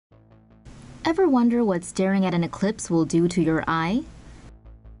Ever wonder what staring at an eclipse will do to your eye?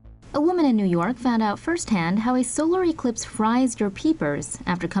 A woman in New York found out firsthand how a solar eclipse fries your peepers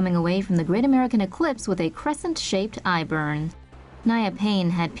after coming away from the Great American Eclipse with a crescent-shaped eye burn. Nia Payne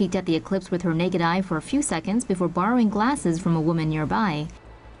had peeked at the eclipse with her naked eye for a few seconds before borrowing glasses from a woman nearby.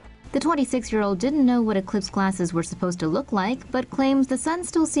 The 26-year-old didn't know what eclipse glasses were supposed to look like, but claims the sun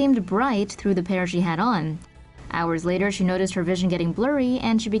still seemed bright through the pair she had on. Hours later, she noticed her vision getting blurry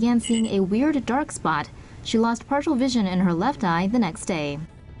and she began seeing a weird dark spot. She lost partial vision in her left eye the next day.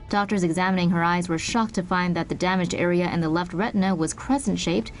 Doctors examining her eyes were shocked to find that the damaged area in the left retina was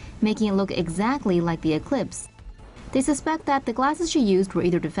crescent-shaped, making it look exactly like the eclipse. They suspect that the glasses she used were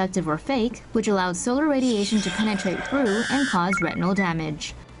either defective or fake, which allowed solar radiation to penetrate through and cause retinal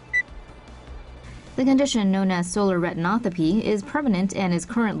damage. The condition, known as solar retinopathy, is permanent and is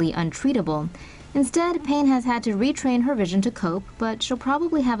currently untreatable. Instead, Payne has had to retrain her vision to cope, but she'll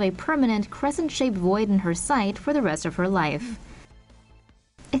probably have a permanent crescent-shaped void in her sight for the rest of her life.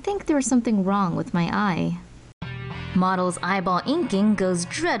 I think there's something wrong with my eye. Model's eyeball inking goes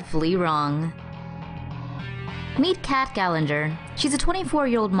dreadfully wrong. Meet Kat Gallagher. She's a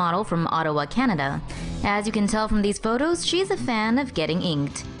 24-year-old model from Ottawa, Canada. As you can tell from these photos, she's a fan of getting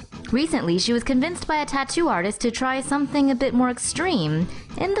inked. Recently, she was convinced by a tattoo artist to try something a bit more extreme,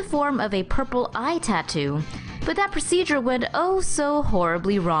 in the form of a purple eye tattoo. But that procedure went oh so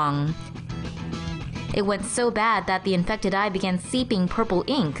horribly wrong. It went so bad that the infected eye began seeping purple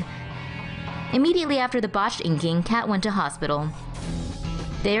ink. Immediately after the botched inking, Kat went to hospital.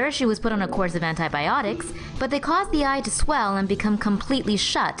 There, she was put on a course of antibiotics, but they caused the eye to swell and become completely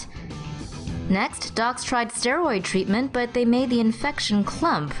shut. Next, docs tried steroid treatment, but they made the infection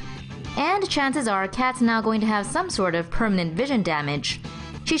clump. And chances are Kat's now going to have some sort of permanent vision damage.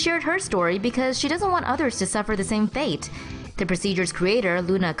 She shared her story because she doesn't want others to suffer the same fate. The procedure's creator,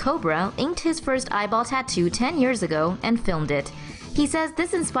 Luna Cobra, inked his first eyeball tattoo 10 years ago and filmed it. He says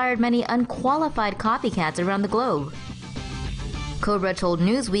this inspired many unqualified copycats around the globe. Cobra told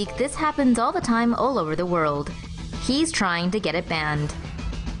Newsweek this happens all the time all over the world. He's trying to get it banned.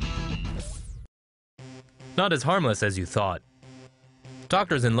 Not as harmless as you thought.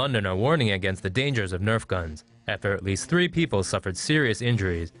 Doctors in London are warning against the dangers of Nerf guns after at least 3 people suffered serious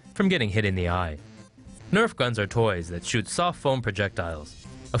injuries from getting hit in the eye. Nerf guns are toys that shoot soft foam projectiles.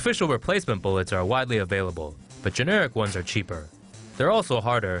 Official replacement bullets are widely available, but generic ones are cheaper. They're also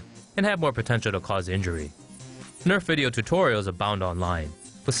harder and have more potential to cause injury. Nerf video tutorials abound online,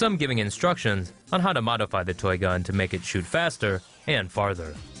 with some giving instructions on how to modify the toy gun to make it shoot faster and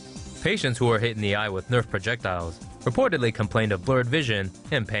farther. Patients who were hit in the eye with Nerf projectiles reportedly complained of blurred vision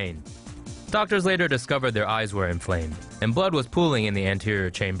and pain. Doctors later discovered their eyes were inflamed, and blood was pooling in the anterior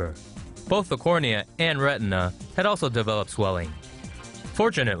chamber. Both the cornea and retina had also developed swelling.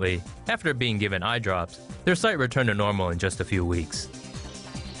 Fortunately, after being given eye drops, their sight returned to normal in just a few weeks.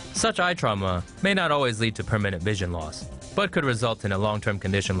 Such eye trauma may not always lead to permanent vision loss, but could result in a long-term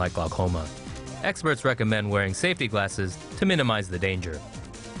condition like glaucoma. Experts recommend wearing safety glasses to minimize the danger.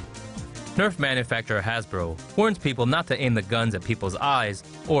 Nerf manufacturer Hasbro warns people not to aim the guns at people's eyes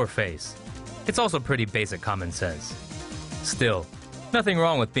or face. It's also pretty basic common sense. Still, nothing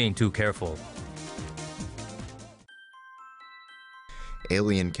wrong with being too careful.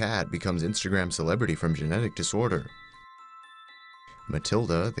 Alien cat becomes Instagram celebrity from genetic disorder.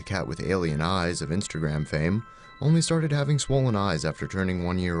 Matilda, the cat with alien eyes of Instagram fame, only started having swollen eyes after turning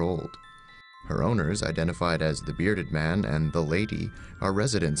 1 year old. Her owners, identified as the Bearded Man and the Lady, are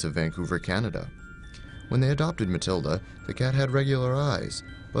residents of Vancouver, Canada. When they adopted Matilda, the cat had regular eyes,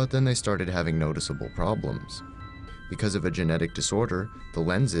 but then they started having noticeable problems. Because of a genetic disorder, the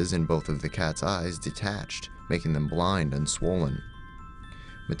lenses in both of the cat's eyes detached, making them blind and swollen.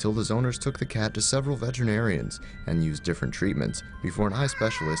 Matilda's owners took the cat to several veterinarians and used different treatments before an eye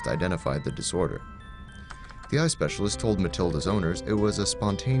specialist identified the disorder. The eye specialist told Matilda's owners it was a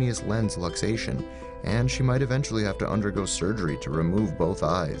spontaneous lens luxation, and she might eventually have to undergo surgery to remove both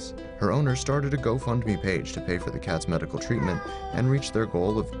eyes. Her owners started a GoFundMe page to pay for the cat's medical treatment and reached their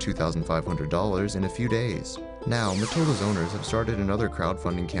goal of $2,500 in a few days. Now, Matilda's owners have started another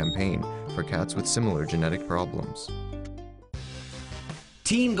crowdfunding campaign for cats with similar genetic problems.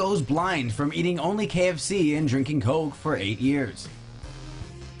 Teen goes blind from eating only KFC and drinking Coke for 8 years.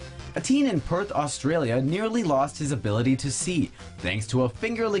 A teen in Perth, Australia nearly lost his ability to see thanks to a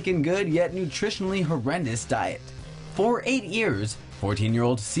finger-licking good yet nutritionally horrendous diet. For 8 years,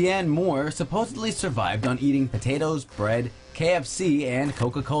 14-year-old Sian Moore supposedly survived on eating potatoes, bread, KFC, and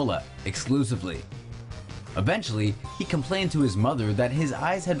Coca-Cola exclusively. Eventually, he complained to his mother that his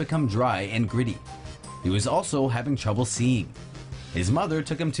eyes had become dry and gritty. He was also having trouble seeing. His mother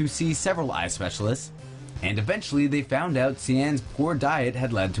took him to see several eye specialists, and eventually they found out Cian's poor diet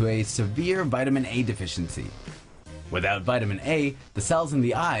had led to a severe vitamin A deficiency. Without vitamin A, the cells in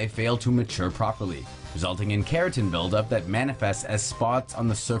the eye fail to mature properly, resulting in keratin buildup that manifests as spots on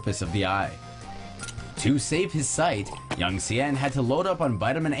the surface of the eye. To save his sight, young Cian had to load up on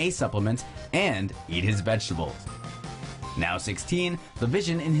vitamin A supplements and eat his vegetables. Now 16, the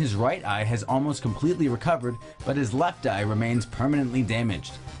vision in his right eye has almost completely recovered, but his left eye remains permanently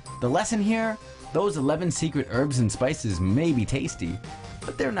damaged. The lesson here? Those 11 secret herbs and spices may be tasty,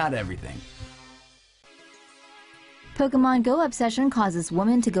 but they're not everything. Pokemon Go obsession causes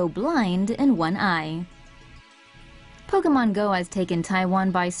woman to go blind in one eye. Pokemon Go has taken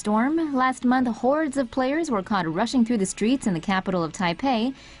Taiwan by storm. Last month, hordes of players were caught rushing through the streets in the capital of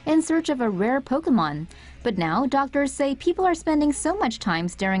Taipei in search of a rare Pokemon. But now, doctors say people are spending so much time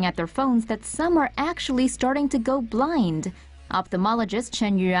staring at their phones that some are actually starting to go blind. Ophthalmologist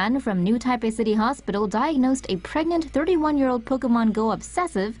Chen Yuan from New Taipei City Hospital diagnosed a pregnant 31-year-old Pokemon Go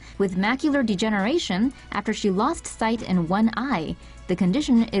obsessive with macular degeneration after she lost sight in one eye. The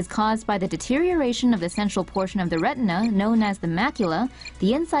condition is caused by the deterioration of the central portion of the retina, known as the macula,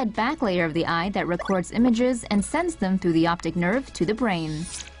 the inside back layer of the eye that records images and sends them through the optic nerve to the brain.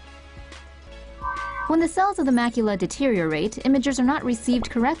 When the cells of the macula deteriorate, images are not received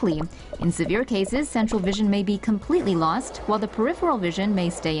correctly. In severe cases, central vision may be completely lost, while the peripheral vision may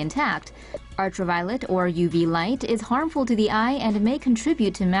stay intact. Ultraviolet or UV light is harmful to the eye and may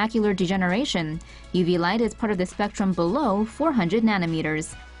contribute to macular degeneration. UV light is part of the spectrum below 400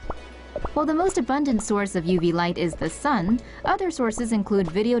 nanometers. While the most abundant source of UV light is the sun, other sources include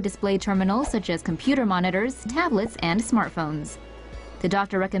video display terminals such as computer monitors, tablets, and smartphones. The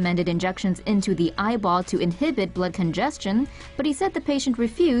doctor recommended injections into the eyeball to inhibit blood congestion, but he said the patient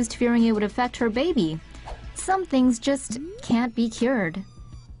refused, fearing it would affect her baby. Some things just can't be cured.